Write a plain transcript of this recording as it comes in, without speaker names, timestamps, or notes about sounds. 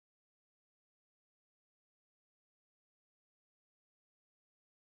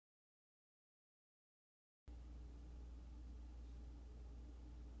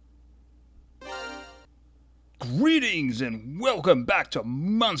Greetings and welcome back to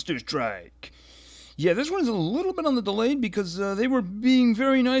Monster Strike. Yeah, this one's a little bit on the delayed because they were being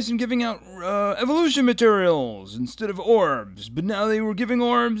very nice and giving out evolution materials instead of orbs. But now they were giving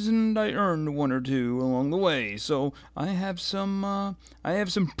orbs, and I earned one or two along the way. So I have some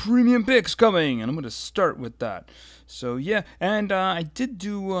premium picks coming, and I'm going to start with that. So yeah, and I did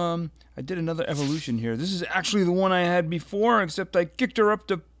another evolution here. This is actually the one I had before, except I kicked her up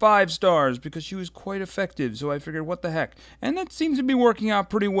to 5 stars because she was quite effective. So I figured, what the heck? And that seems to be working out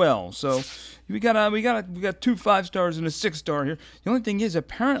pretty well. So we got 2 5 stars and a 6 star here. The only thing is,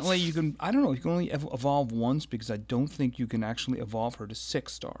 apparently you can only evolve once, because I don't think you can actually evolve her to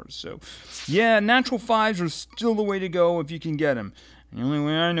 6 stars. So yeah, natural 5s are still the way to go if you can get them. And the only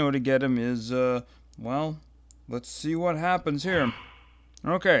way I know to get them is well, let's see what happens here.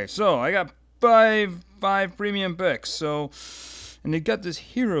 Okay, so I got five premium picks. So, and they got this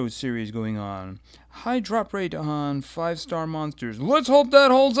hero series going on. High drop rate on 5-star monsters. Let's hope that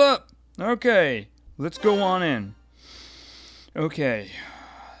holds up. Okay, let's go on in. Okay,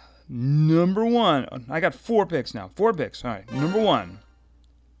 number 1. I got 4 picks now. 4 picks. All right, number 1.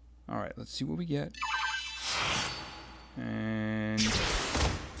 All right, let's see what we get. And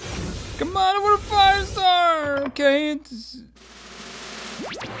come on, I want a 5-star. Okay, okay.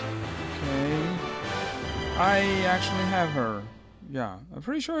 I actually have her. Yeah, I'm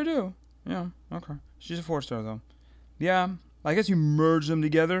pretty sure I do. Yeah, okay. She's a 4-star though. Yeah, I guess you merge them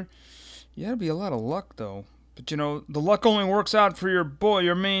together. Yeah, it'd be a lot of luck though. But you know, the luck only works out for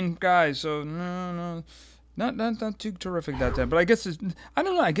your main guy. So no, not too terrific that time. But I guess I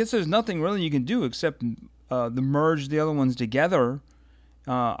don't know. I guess there's nothing really you can do except merge the other ones together.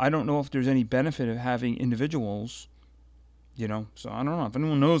 I don't know if there's any benefit of having individuals. You know, so I don't know if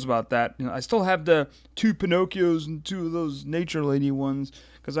anyone knows about that. You know, I still have the 2 Pinocchios and 2 of those nature lady ones,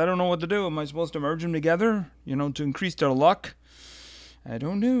 because I don't know what to do. Am I supposed to merge them together, you know, to increase their luck? I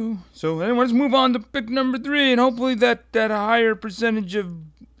don't know. So anyway, let's move on to pick number 3, and hopefully that higher percentage of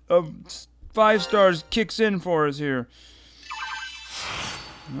 5 stars kicks in for us here.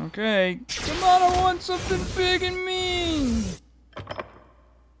 Okay, come on, I want something big and mean.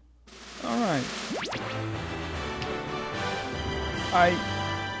 All right.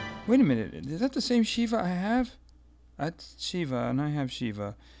 Wait a minute, is that the same Shiva I have? That's Shiva, and I have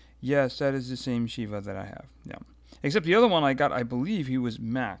Shiva. Yes, that is the same Shiva that I have, yeah. Except the other one I got, I believe he was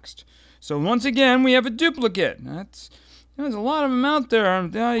maxed. So once again, we have a duplicate. There's a lot of them out there.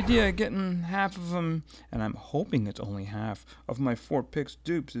 The idea of getting half of them, and I'm hoping it's only half of my 4 picks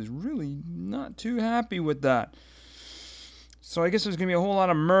dupes, is really not too happy with that. So I guess there's going to be a whole lot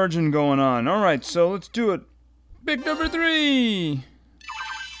of merging going on. Alright, so let's do it. Pick number 3.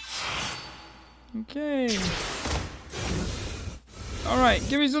 Okay. Alright,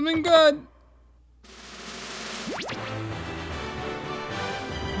 give me something good.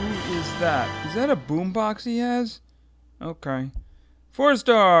 Who is that? Is that a boombox he has? Okay.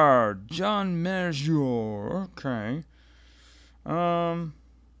 4-star, John Major. Okay.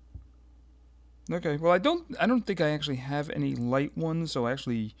 Okay. Well, I don't think I actually have any light ones, so I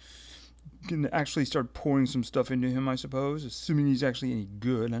can actually start pouring some stuff into him, I suppose, assuming he's actually any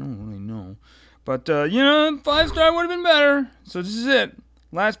good. I don't really know. But, you know, 5-star would have been better. So this is it.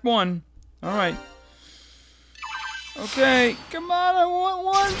 Last one. Alright. Okay, come on, I want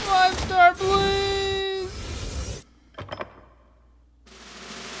 1 5-star, please!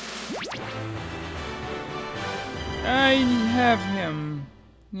 I have him.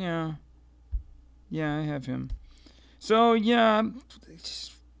 Yeah. Yeah, I have him. So, yeah,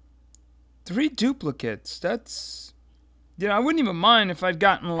 3 duplicates. That's, you know, I wouldn't even mind if I'd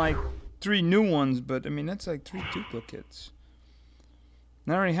gotten like 3 new ones, but I mean, that's like 3 duplicates.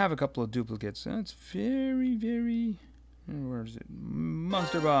 And I already have a couple of duplicates. That's very, very, where is it?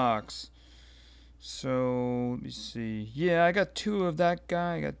 Monster box. So, let me see. Yeah, I got 2 of that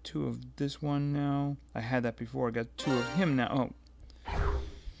guy. I got 2 of this one now. I had that before. I got 2 of him now. Oh.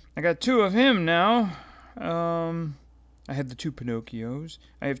 I got 2 of him now. I had the 2 Pinocchios.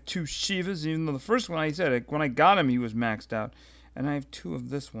 I have 2 Shivas, even though the first one I said, when I got him, he was maxed out. And I have 2 of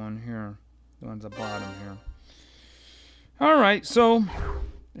this one here. The one at the bottom here. Alright, so,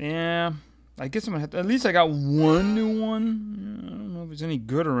 yeah. I guess I'm going to have to, at least I got 1 new one. I don't know if it's any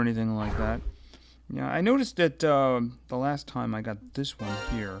good or anything like that. Yeah, I noticed that the last time I got this one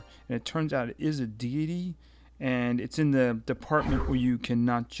here, and it turns out it is a deity, and it's in the department where you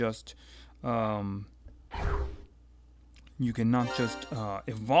cannot just evolve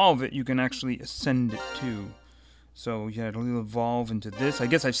it, you can actually ascend it too. So yeah, it'll evolve into this. I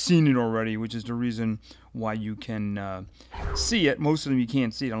guess I've seen it already, which is the reason why you can see it. Most of them you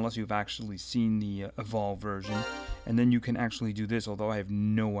can't see it unless you've actually seen the evolved version. And then you can actually do this, although I have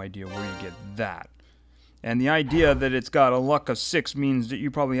no idea where you get that. And the idea that it's got a luck of 6 means that you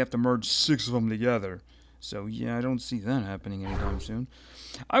probably have to merge 6 of them together. So yeah, I don't see that happening anytime soon.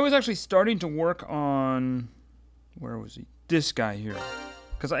 I was actually starting to work on... Where was he? This guy here.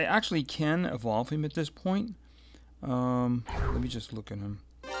 Because I actually can evolve him at this point. Let me just look at him.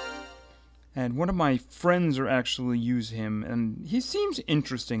 And one of my friends are actually use him, and he seems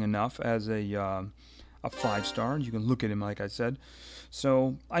interesting enough as a 5-star. You can look at him, like I said.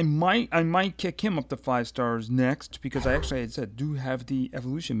 So I might kick him up to 5 stars next, because I actually, had said, do have the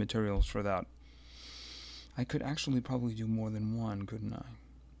evolution materials for that. I could actually probably do more than one, couldn't I?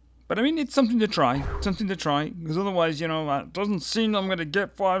 But I mean, it's something to try. Because otherwise, you know, it doesn't seem I'm going to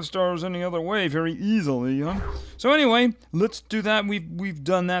get 5 stars any other way very easily, you know? So anyway, let's do that. We've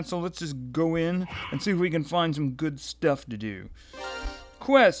done that, so let's just go in and see if we can find some good stuff to do.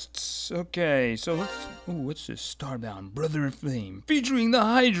 Quests. Okay, so let's... Ooh, what's this? Starbound, Brother of Flame, featuring the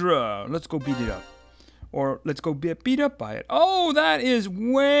Hydra. Let's go beat it up. Or let's go get beat up by it. Oh, that is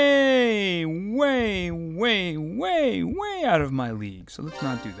way out of my league. So let's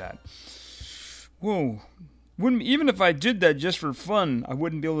not do that. Whoa. Even if I did that just for fun, I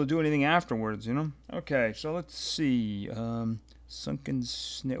wouldn't be able to do anything afterwards, you know? Okay, so let's see. Sunken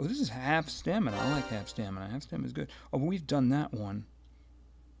Snare. Oh, this is half stamina. I like half stamina. Half stamina is good. Oh, but we've done that one.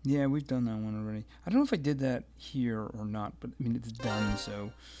 Yeah, we've done that one already. I don't know if I did that here or not, but I mean, it's done,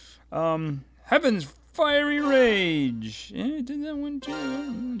 so. Heaven's Fiery Rage. Yeah, I did that one too.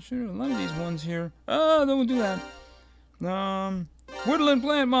 I'm not sure. A lot of these ones here. Oh, don't do that. Woodland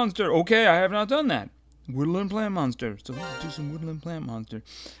Plant Monster. Okay, I have not done that. Woodland Plant Monster. So let's do some Woodland Plant Monster.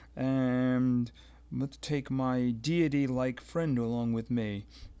 And let's take my deity-like friend along with me.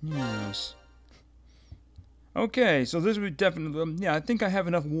 Yes. Okay, so this would definitely... yeah, I think I have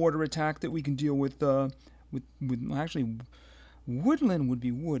enough water attack that we can deal with actually... Woodland would be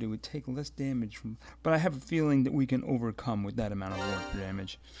wood. It would take less damage from... But I have a feeling that we can overcome with that amount of water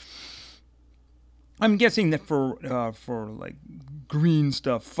damage. I'm guessing that for like, green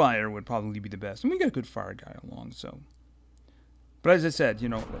stuff, fire would probably be the best. And we got a good fire guy along, so... But as I said, you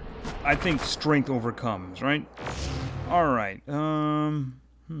know, I think strength overcomes, right? Alright,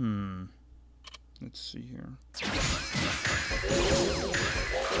 let's see here.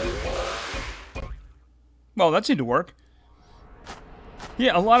 Well, that seemed to work.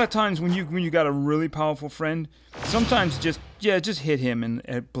 Yeah, a lot of times when you got a really powerful friend, sometimes just hit him and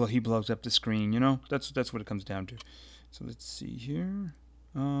he blows up the screen. You know, that's what it comes down to. So let's see here.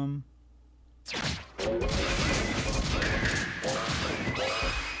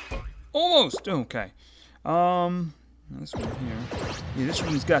 Almost okay. This one here. Yeah, this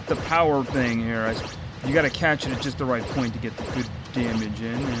one's got the power thing here. You got to catch it at just the right point to get the good damage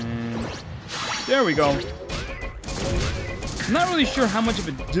in. And there we go. I'm not really sure how much of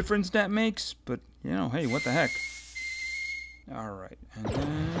a difference that makes, but, you know, hey, what the heck. Alright, and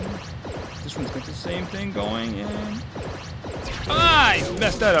then this one's got the same thing going, and... Ah! I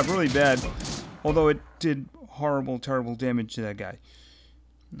messed that up really bad. Although it did horrible, terrible damage to that guy.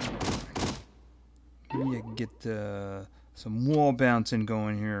 Maybe I can get some wall bouncing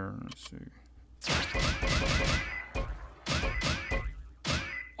going here. Let's see.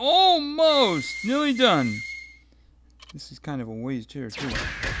 Almost! Nearly done. This is kind of a waste here, too.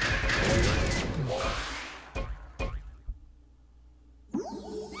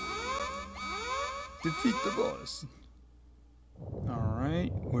 Defeat the boss.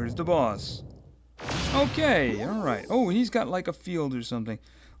 Alright, where's the boss? Okay, alright. Oh, he's got like a field or something.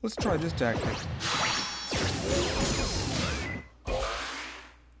 Let's try this tactic.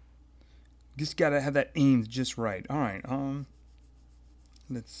 Just gotta have that aim just right. Alright,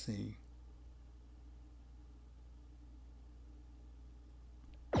 let's see.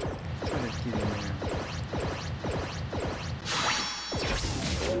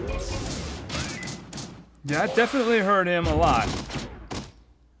 That definitely hurt him a lot.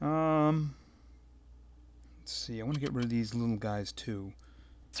 Let's see. I want to get rid of these little guys too,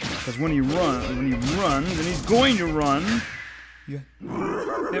 because when he runs, and he's going to run. Yeah.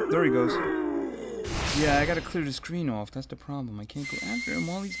 Yep. There he goes. Yeah, I gotta clear the screen off. That's the problem. I can't go after him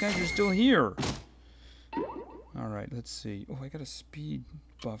while these guys are still here. All right. Let's see. Oh, I got a speed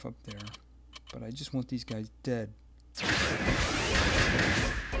buff up there, but I just want these guys dead.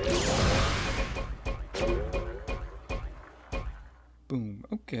 Boom.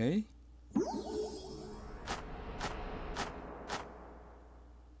 Okay.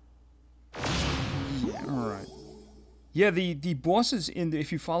 Yeah, alright. Yeah, the bosses in the,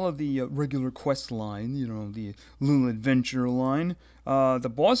 if you follow the regular quest line, you know, the little adventure line,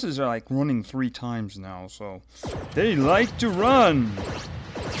 the bosses are like running 3 times now, so they like to run.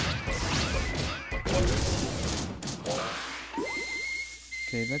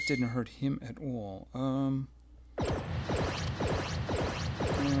 Okay, that didn't hurt him at all.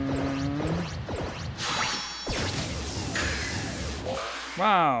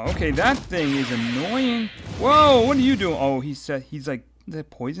 Wow, okay, that thing is annoying. Whoa, what are you doing? Oh, he's like, is that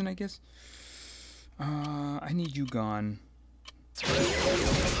poison, I guess? I need you gone.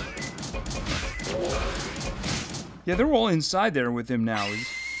 Yeah, they're all inside there with him now. Is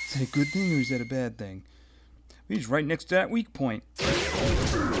that a good thing or is that a bad thing? He's right next to that weak point.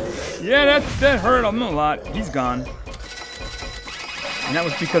 Yeah, that hurt him a lot. He's gone. And that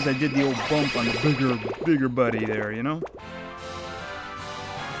was because I did the old bump on the bigger buddy there, you know?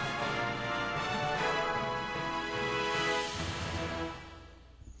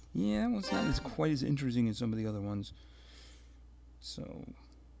 Yeah, that one's not quite as interesting as some of the other ones. So...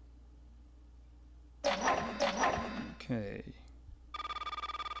 okay.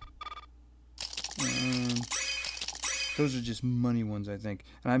 Those are just money ones, I think.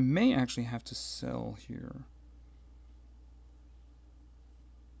 And I may actually have to sell here.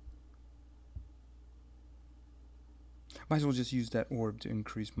 Might as well just use that orb to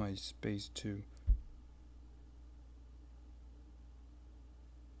increase my space too.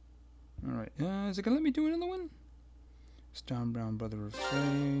 Alright, is it gonna let me do another one? Storm Brown Brother of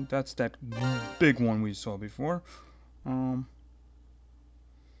Fate. That's that big one we saw before.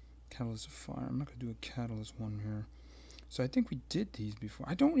 Catalyst of Fire. I'm not gonna do a Catalyst one here. So I think we did these before.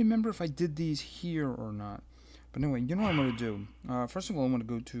 I don't remember if I did these here or not. But anyway, you know what I'm gonna do? First of all, I'm gonna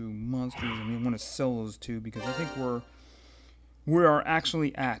go to monsters and I want to sell those two because I think we are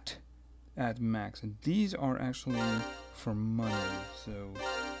actually at max, and these are actually for money. So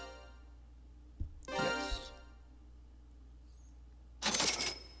yes.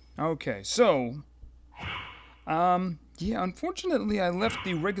 Okay, so yeah, unfortunately I left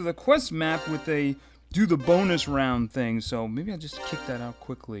the regular quest map with a do the bonus round thing, so maybe I'll just kick that out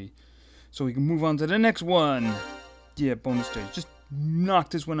quickly so we can move on to the next one. Yeah, bonus stage. Just knock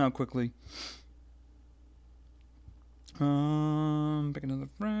this one out quickly. Pick another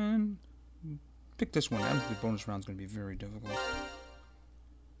friend. Pick this one. I don't think the bonus round's gonna be very difficult.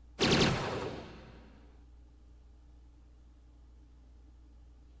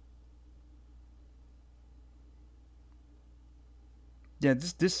 Yeah,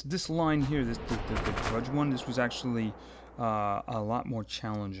 this line here, the grudge one, this was actually a lot more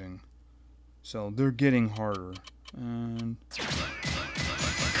challenging. So they're getting harder. And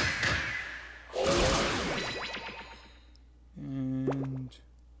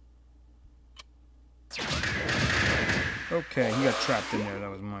okay, he got trapped in there.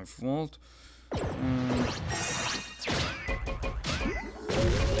 That was my fault.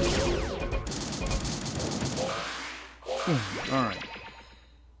 All right.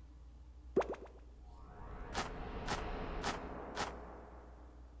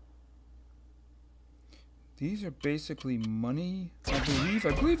 These are basically money, I believe.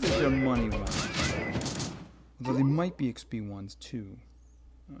 I believe that they're money ones. Although they might be XP ones too.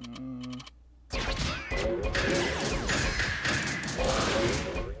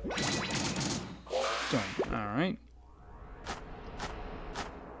 Done. Alright.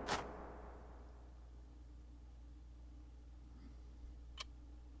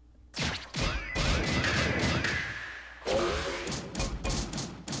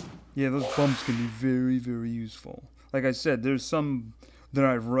 Yeah, those bumps can be very, very useful. Like I said, there's some that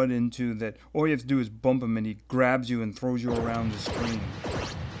I've run into that all you have to do is bump him and he grabs you and throws you around the screen.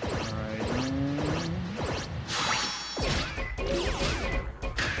 Alright.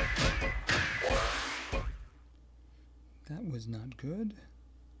 That was not good.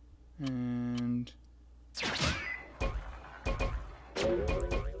 And...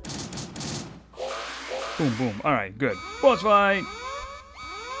 boom, boom. Alright, good. Boss fight!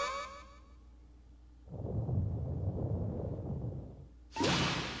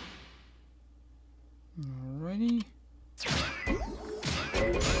 Alrighty.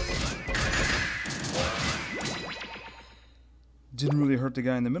 Didn't really hurt the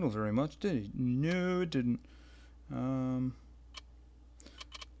guy in the middle very much, did he? No, it didn't.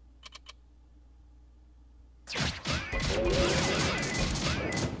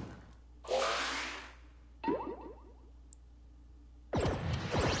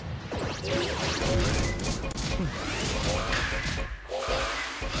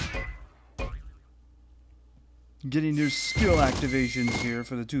 Getting their skill activations here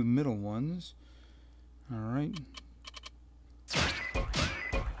for the two middle ones. Alright.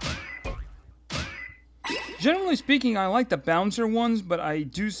 Generally speaking, I like the bouncer ones, but I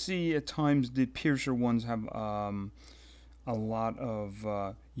do see at times the piercer ones have a lot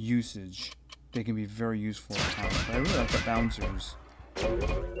of usage. They can be very useful at times, but I really like the bouncers.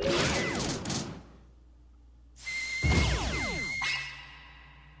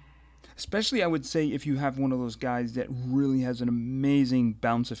 Especially, I would say, if you have one of those guys that really has an amazing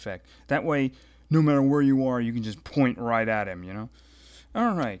bounce effect. That way, no matter where you are, you can just point right at him, you know?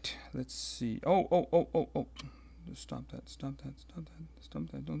 All right, let's see. Oh. Stop that. Don't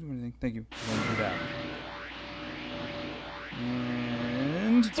do anything. Thank you. Don't do that.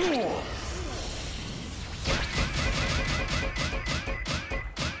 And...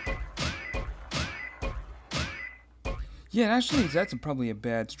 yeah, actually, that's probably a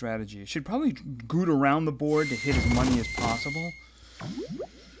bad strategy. I should probably goot around the board to hit as many as possible.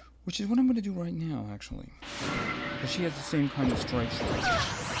 Which is what I'm going to do right now, actually. Because she has the same kind of strike shot.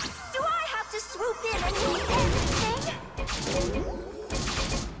 Do I have to swoop in and do everything?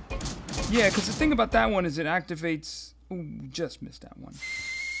 Yeah, because the thing about that one is it activates... ooh, just missed that one.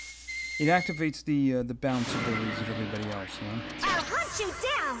 It activates the bounce abilities of everybody else, you know? I'll hunt you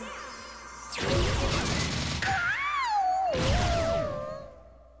down!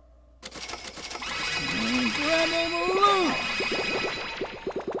 Grab all the loot!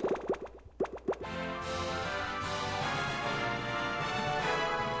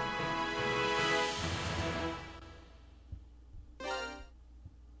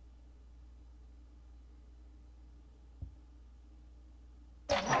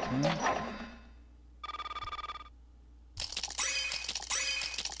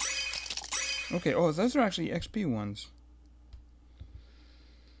 Okay, oh, those are actually XP ones.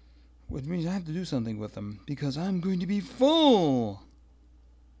 Which means I have to do something with them, because I'm going to be full!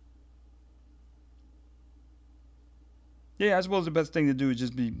 Yeah, I suppose the best thing to do is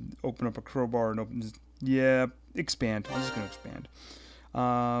just open up a crowbar and expand. I'm just going to expand.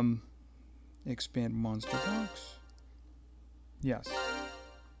 Expand monster box. Yes.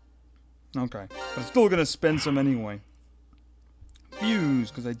 Okay, but I'm still going to spend some anyway. Fuse,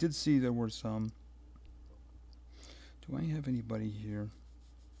 because I did see there were some. Do I have anybody here?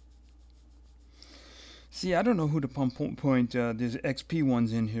 See, I don't know who to point these XP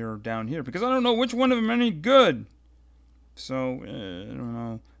ones in here or down here, because I don't know which one of them are any good. So, I don't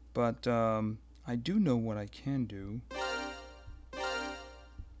know. But I do know what I can do.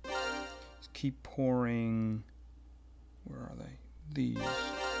 Just keep pouring... where are they? These.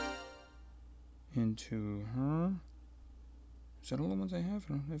 Into her. Is that all the ones I have?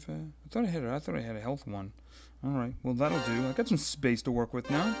 I thought I had a health one. Alright, well that'll do. I got some space to work with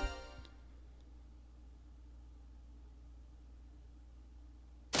now.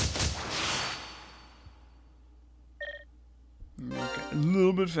 Okay, a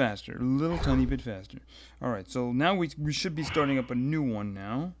little bit faster. A little tiny bit faster. Alright, so now we should be starting up a new one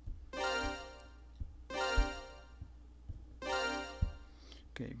now.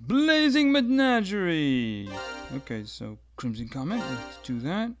 Okay, Blazing Menagerie! Okay, so Crimson Comet, let's do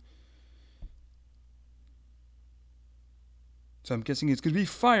that. So I'm guessing it's going to be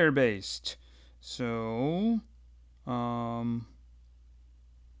fire-based. So, can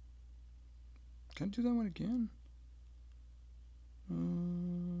I do that one again?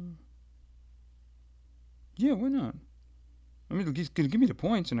 Yeah, why not? I mean, it's going to give me the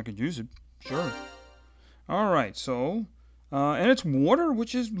points and I could use it. Sure. Alright, so... and it's water,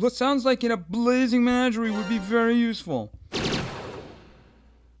 which is what sounds like in a Blazing Menagerie would be very useful.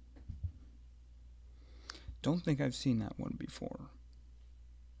 Don't think I've seen that one before.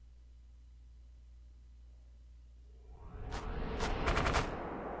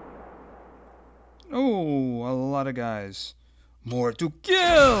 Oh, a lot of guys. More to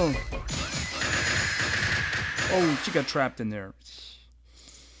kill! Oh, she got trapped in there.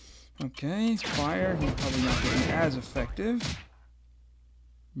 Okay, fire. He's probably not going to be as effective.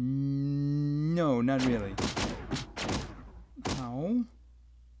 No, not really. Ow.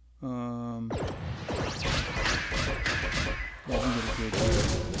 Yeah, we get a good.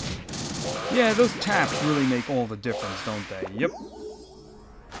 Yeah, those taps really make all the difference, don't they? Yep.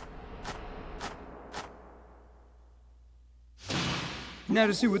 Now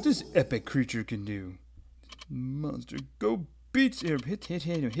to see what this epic creature can do. Monster, go beats here. Hit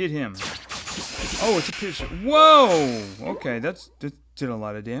him. Oh, it's a piercer. Whoa! Okay, that did a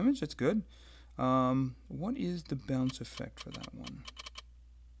lot of damage. That's good. What is the bounce effect for that one?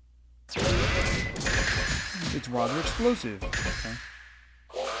 It's rather explosive. Okay.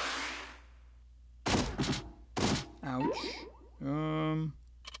 Ouch.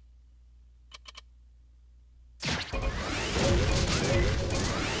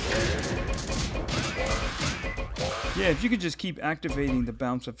 Yeah, if you could just keep activating the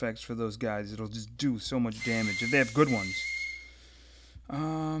bounce effects for those guys, it'll just do so much damage. If they have good ones.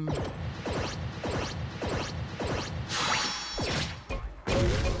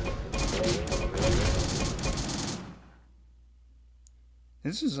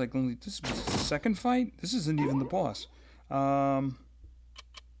 This is like only, this was the second fight? This isn't even the boss.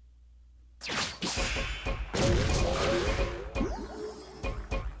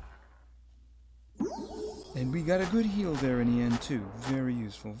 And we got a good heal there in the end too. Very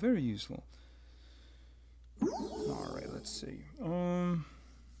useful, very useful. Alright, let's see.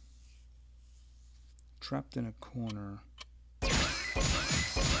 Trapped in a corner.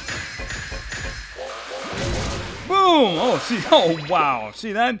 Boom! Oh, see, oh wow.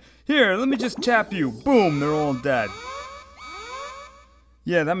 See that? Here, let me just tap you. Boom, they're all dead.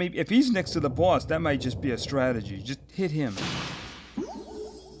 Yeah, that may, if he's next to the boss, that might just be a strategy. Just hit him.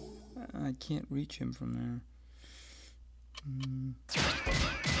 I can't reach him from there.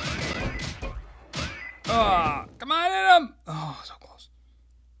 Ah, come on, hit him! Oh, so close.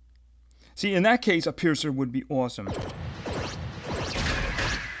 See, in that case, a piercer would be awesome.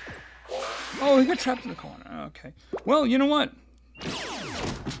 Oh, he got trapped in the corner. Okay. Well, you know what?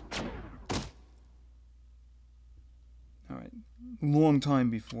 Alright. Long time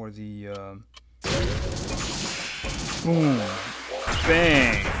before the, boom.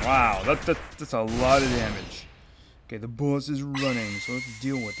 Bang. Wow. That's a lot of damage. Okay, the boss is running, so let's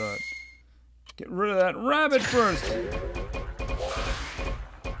deal with that. Get rid of that rabbit first.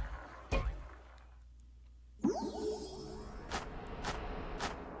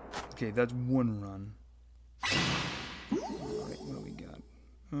 Okay, that's one run. Alright, what do we got?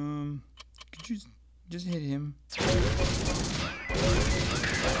 Could you just hit him?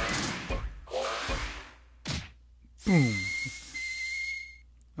 Boom.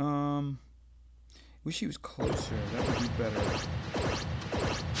 Wish he was closer. That would be better.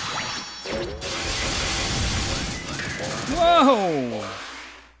 Whoa!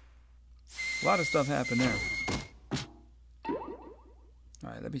 A lot of stuff happened there.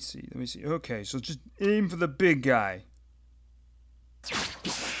 Alright, let me see. Let me see. Okay, so just aim for the big guy.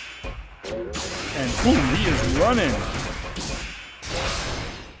 And boom, he is running.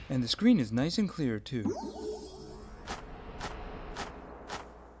 And the screen is nice and clear, too.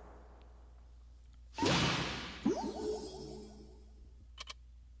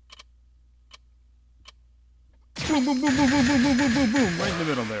 Boom, boom, boom, boom, boom, boom, boom, boom, boom, boom, right in the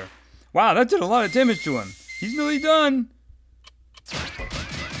middle there. Wow, that did a lot of damage to him. He's nearly done.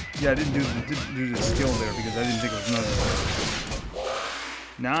 Yeah, I didn't do the skill there because I didn't think it was necessary.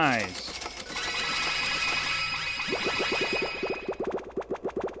 Nice.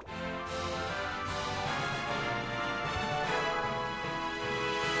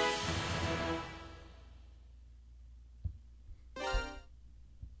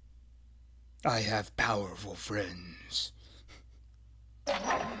 I have powerful friends.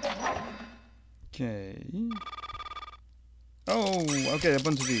 Okay. Oh, okay, a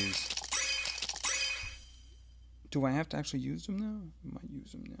bunch of these. Do I have to actually use them now? I might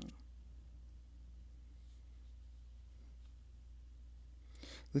use them now.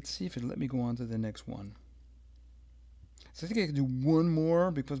 Let's see if it'll let me go on to the next one. So I think I can do one more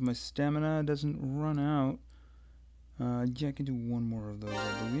because my stamina doesn't run out. Yeah, I can do one more of those,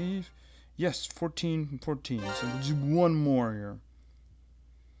 I believe. Yes, 14. So we'll do one more here.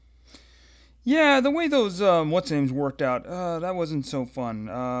 Yeah, the way those what's-names worked out, that wasn't so fun.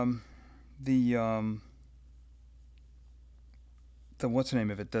 The what's the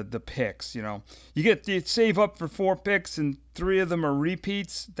name of it? The picks, you know. You save up for 4 picks and 3 of them are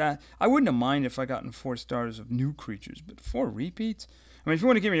repeats. That I wouldn't have minded if I gotten 4 stars of new creatures, but 4 repeats? I mean, if you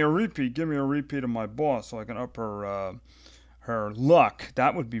want to give me a repeat of my boss so I can up her luck.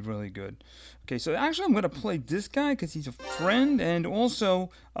 That would be really good. Okay, so actually I'm going to play this guy because he's a friend, and also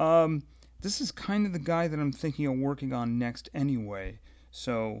this is kind of the guy that I'm thinking of working on next anyway.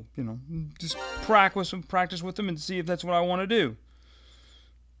 So, you know, just practice with him and see if that's what I want to do.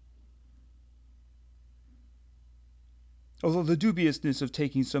 Although the dubiousness of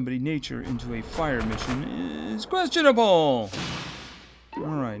taking somebody nature into a fire mission is questionable.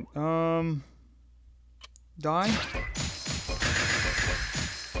 Alright, die?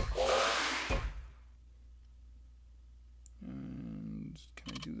 And can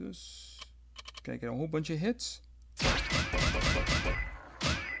I do this? Can I get a whole bunch of hits?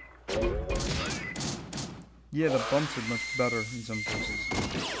 Yeah, the bumps are much better in some cases.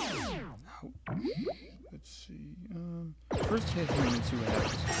 Ow. Let's see. First hit him and see what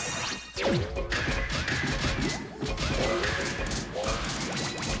happens.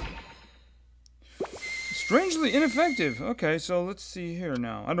 Strangely ineffective. Okay, so let's see here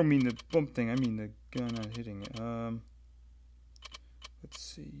now. I don't mean the bump thing. I mean the gun not hitting it. Let's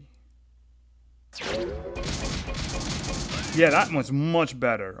see. Yeah, that one's much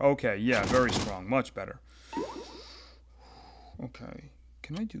better. Okay, yeah, very strong. Much better. Okay.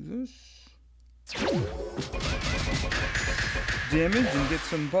 Can I do this? Damage and get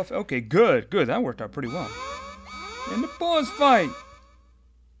some buff. Okay, good, good. That worked out pretty well. In the boss fight.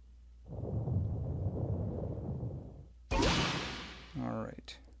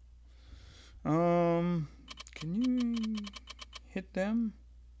 Alright. Can you hit them?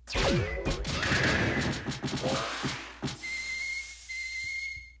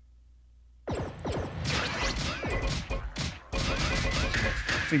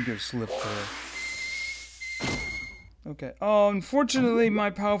 Finger slip there. Okay. Oh, unfortunately, my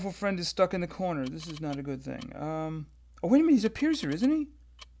powerful friend is stuck in the corner. This is not a good thing. Oh, wait a minute. He's a piercer, isn't he?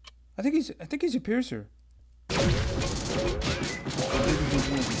 I think he's a piercer.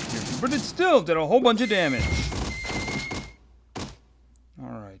 But it still did a whole bunch of damage.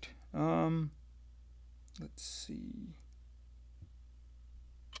 All right. Let's see.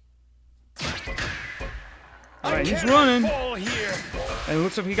 Alright, he's running. And it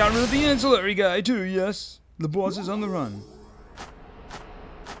looks like he got rid of the ancillary guy too, yes. The boss is on the run.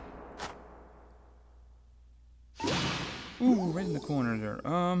 Ooh, right in the corner there.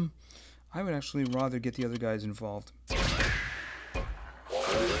 I would actually rather get the other guys involved.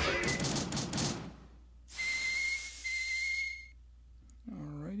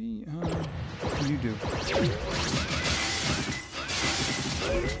 Alrighty, what can you do?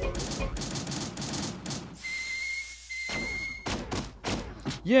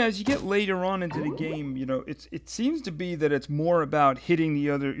 Yeah, as you get later on into the game, you know, it seems to be that it's more about hitting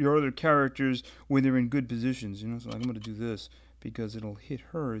your other characters when they're in good positions, you know. So I'm going to do this because it'll hit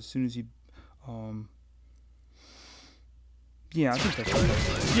her as soon as you, yeah, I think that's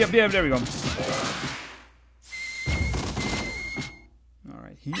right. Yeah, there we go. All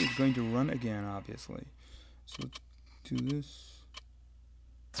right, he is going to run again, obviously. So let's do this.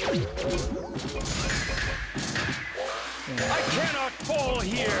 I cannot fall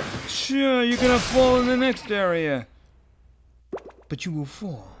here. Sure, you're gonna fall in the next area. But you will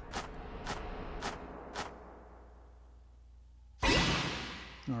fall.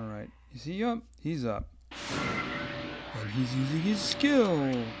 Alright, is he up? He's up. And he's using his skill.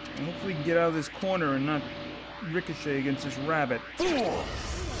 And hopefully he can get out of this corner and not ricochet against this rabbit.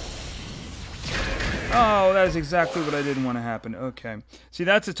 Oh, that is exactly what I didn't want to happen. Okay. See,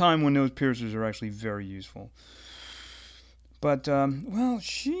 that's a time when those piercers are actually very useful. But, well,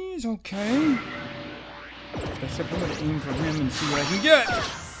 she's okay. Except I'm going to aim for him and see what I can get. Do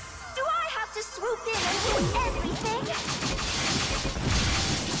I have to swoop in and do everything?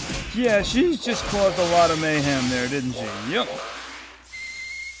 Yeah, she's just caused a lot of mayhem there, didn't she? Yep.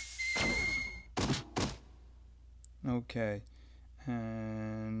 Okay.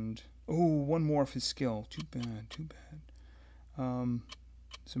 And... oh, one more of his skill. Too bad, too bad.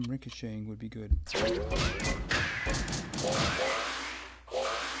 Some ricocheting would be good.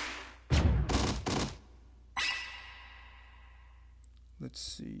 Let's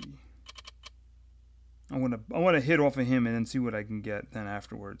see. I want to hit off of him and then see what I can get then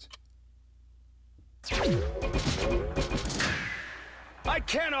afterwards. I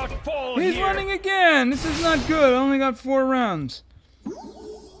cannot fall He's here. running again. This is not good. I only got 4 rounds.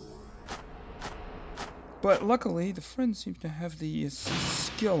 But luckily, the friend seems to have the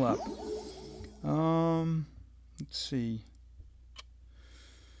skill up. Let's see.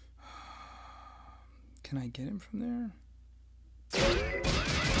 Can I get him from there?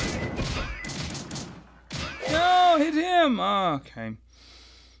 No, hit him! Oh, okay.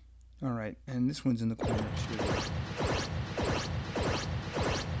 Alright, and this one's in the corner too.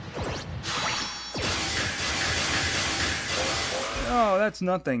 Oh, that's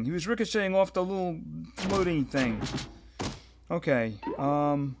nothing. He was ricocheting off the little floating thing. Okay,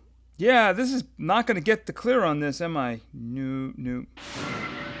 yeah, this is not going to get the clear on this, am I? No.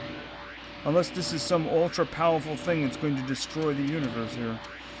 Unless this is some ultra-powerful thing that's going to destroy the universe here.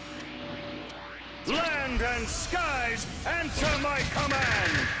 Land and skies, answer my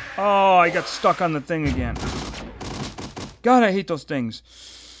command! Oh, I got stuck on the thing again. God, I hate those things.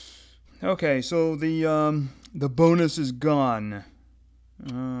 Okay, so the bonus is gone.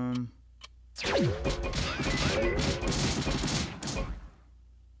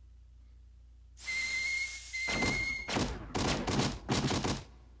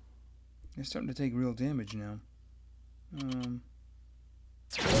 They're starting to take real damage now.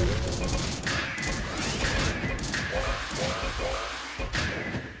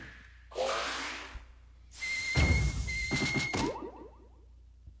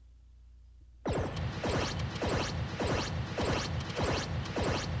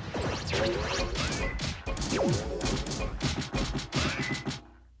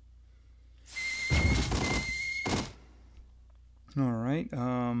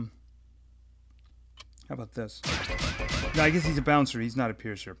 How about this? No, I guess he's a bouncer. He's not a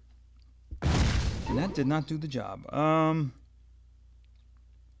piercer. And that did not do the job.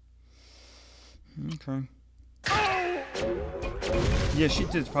 Okay. Yeah, she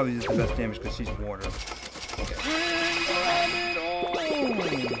did probably the best damage because she's water.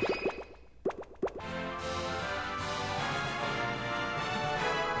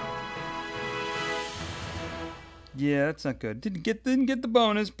 Yeah, that's not good. Didn't get the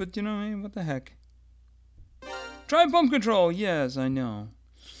bonus, but you know, hey, what the heck? Try pump control. Yes, I know.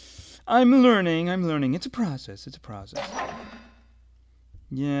 I'm learning. It's a process.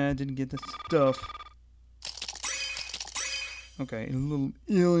 Yeah, I didn't get the stuff. Okay, a little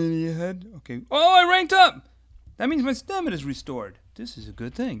alien in your head. Okay. Oh, I ranked up! That means my stamina is restored. This is a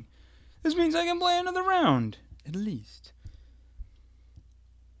good thing. This means I can play another round. At least.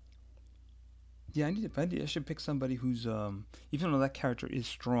 Yeah, I should pick somebody who's, even though that character is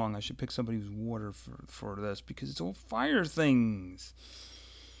strong, I should pick somebody who's water for this, because it's all fire things.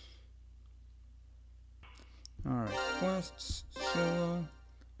 Alright, quests, solo,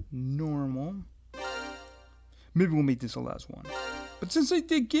 normal. Maybe we'll make this the last one. But since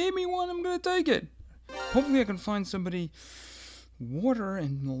they gave me one, I'm gonna take it. Hopefully I can find somebody water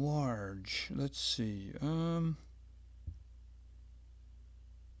and large. Let's see,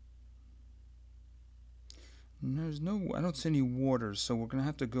 there's no, I don't see any waters, so we're gonna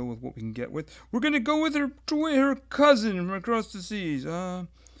have to go with what we can get with. We're gonna go with her cousin from across the seas. What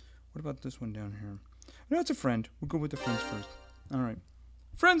about this one down here? No, it's a friend. We'll go with the friends first. All right,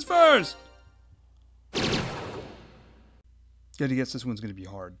 friends first. Gotta guess this one's gonna be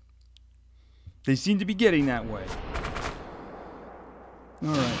hard. They seem to be getting that way. All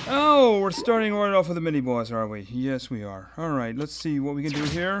right. Oh, we're starting right off with a mini boss, are we? Yes, we are. All right. Let's see what we can do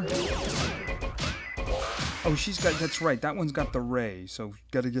here. Oh, she's got, that's right, that one's got the ray, so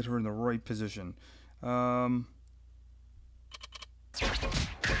got to get her in the right position. That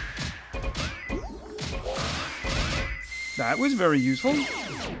was very useful.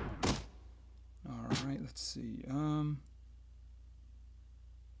 Alright, let's see.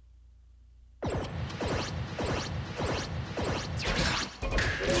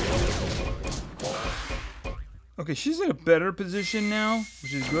 Okay, she's in a better position now,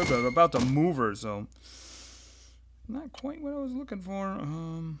 which is good, but I'm about to move her, so... Not quite what I was looking for.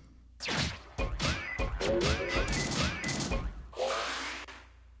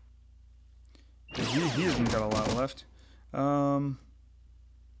 He hasn't got a lot left.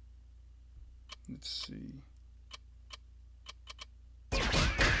 Let's see.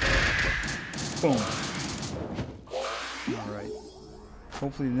 Boom. Alright.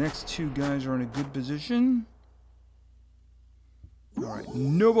 Hopefully the next two guys are in a good position. Alright,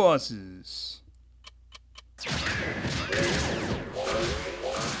 no bosses.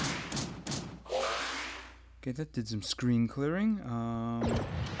 Okay, that did some screen clearing.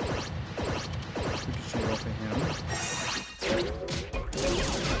 Ricochet off of him.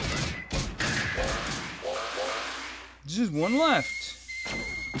 There's just one left.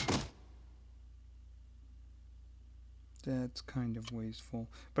 That's kind of wasteful.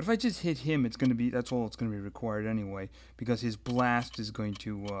 But if I just hit him, it's gonna be, that's all it's gonna be required anyway, because his blast is going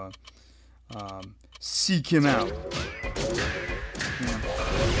to seek him out. Yeah.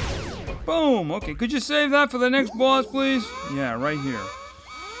 Boom! Okay, could you save that for the next boss, please? Yeah, right here.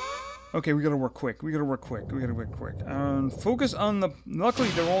 Okay, we gotta work quick. Focus on the... Luckily,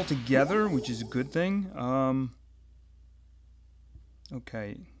 they're all together, which is a good thing.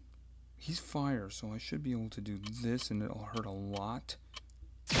 Okay. He's fire, so I should be able to do this, and it'll hurt a lot.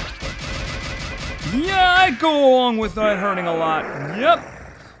 Yeah, I go along with that hurting a lot. Yep.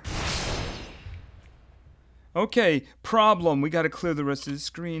 Okay, problem. We gotta clear the rest of the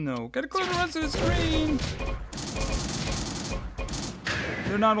screen, though. Gotta clear the rest of the screen!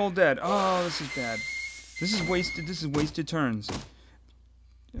 They're not all dead. Oh, this is bad. This is wasted turns.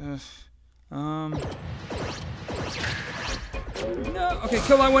 No, okay,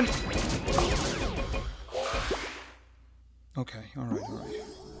 kill that one! Okay, alright.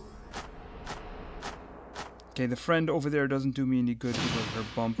 Okay, the friend over there doesn't do me any good because her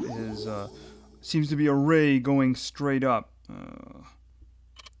bump is, seems to be a ray going straight up.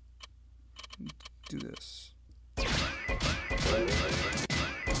 Do this.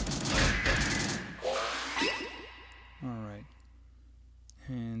 Alright.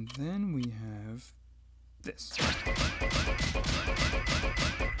 And then we have this.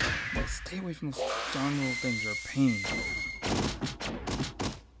 Yeah, stay away from those darn little things, they're a pain.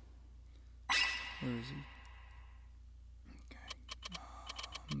 Where is he? Okay.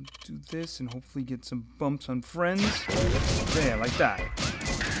 do this and hopefully get some bumps on friends. There, like that.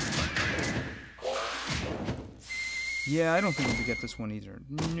 Yeah, I don't think we can get this one either.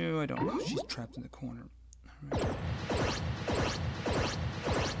 No, I don't. Oh, she's trapped in the corner. All right.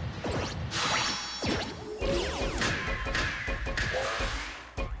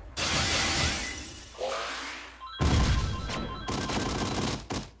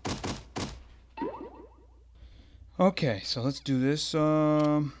 Okay, so let's do this.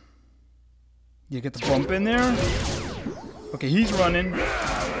 You get the bump in there. Okay, he's running.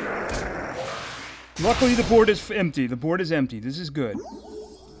 Luckily, the board is empty. The board is empty. This is good.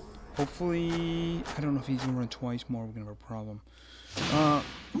 Hopefully, I don't know if he's gonna run twice more. We're gonna have a problem.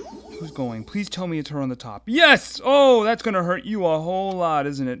 Who's going? Please tell me it's her on the top. Yes! Oh, that's gonna hurt you a whole lot,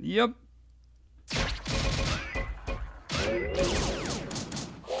 isn't it? Yep.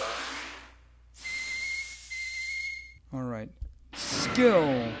 Alright.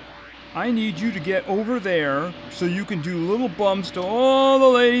 Skill. I need you to get over there so you can do little bumps to all the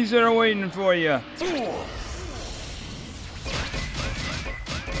ladies that are waiting for you.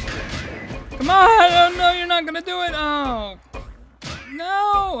 Come on! Oh, no, you're not gonna do it! Oh.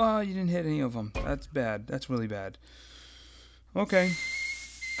 No! Oh, you didn't hit any of them. That's bad. That's really bad. Okay.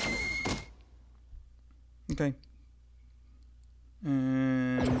 Okay.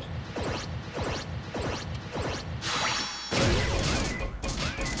 And...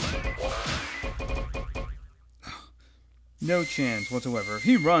 no chance whatsoever. If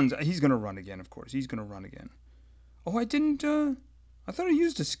he runs, he's gonna run again, of course. He's gonna run again. Oh, I didn't, I thought I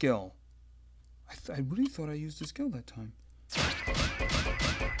used a skill. I really thought I used a skill that time.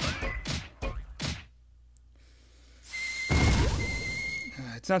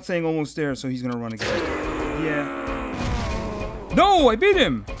 It's not saying almost there, so he's gonna run again. Yeah. No, I beat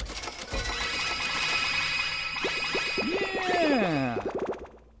him! Yeah!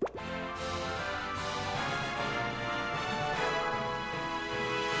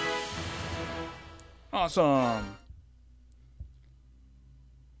 Awesome!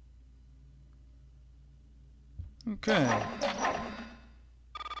 Okay.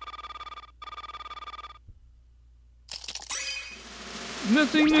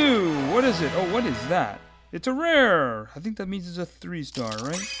 Nothing new! What is it? Oh, what is that? It's a rare! I think that means it's a 3-star,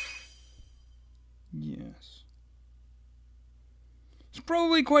 right? Yes. It's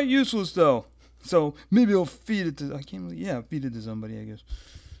probably quite useless, though. So, maybe I'll feed it to... I can't really... yeah, feed it to somebody, I guess.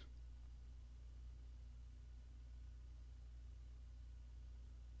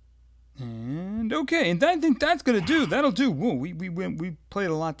 And okay, and I think that's gonna do. That'll do. Whoa, we played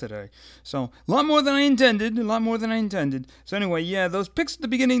a lot today, so a lot more than I intended. A lot more than I intended. So anyway, yeah, those picks at the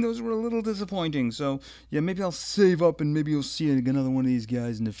beginning, those were a little disappointing. So yeah, maybe I'll save up and maybe you'll see another one of these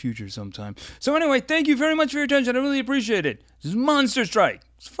guys in the future sometime. So anyway, thank you very much for your attention. I really appreciate it. This is Monster Strike.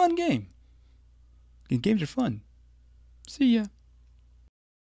 It's a fun game. Games are fun. See ya.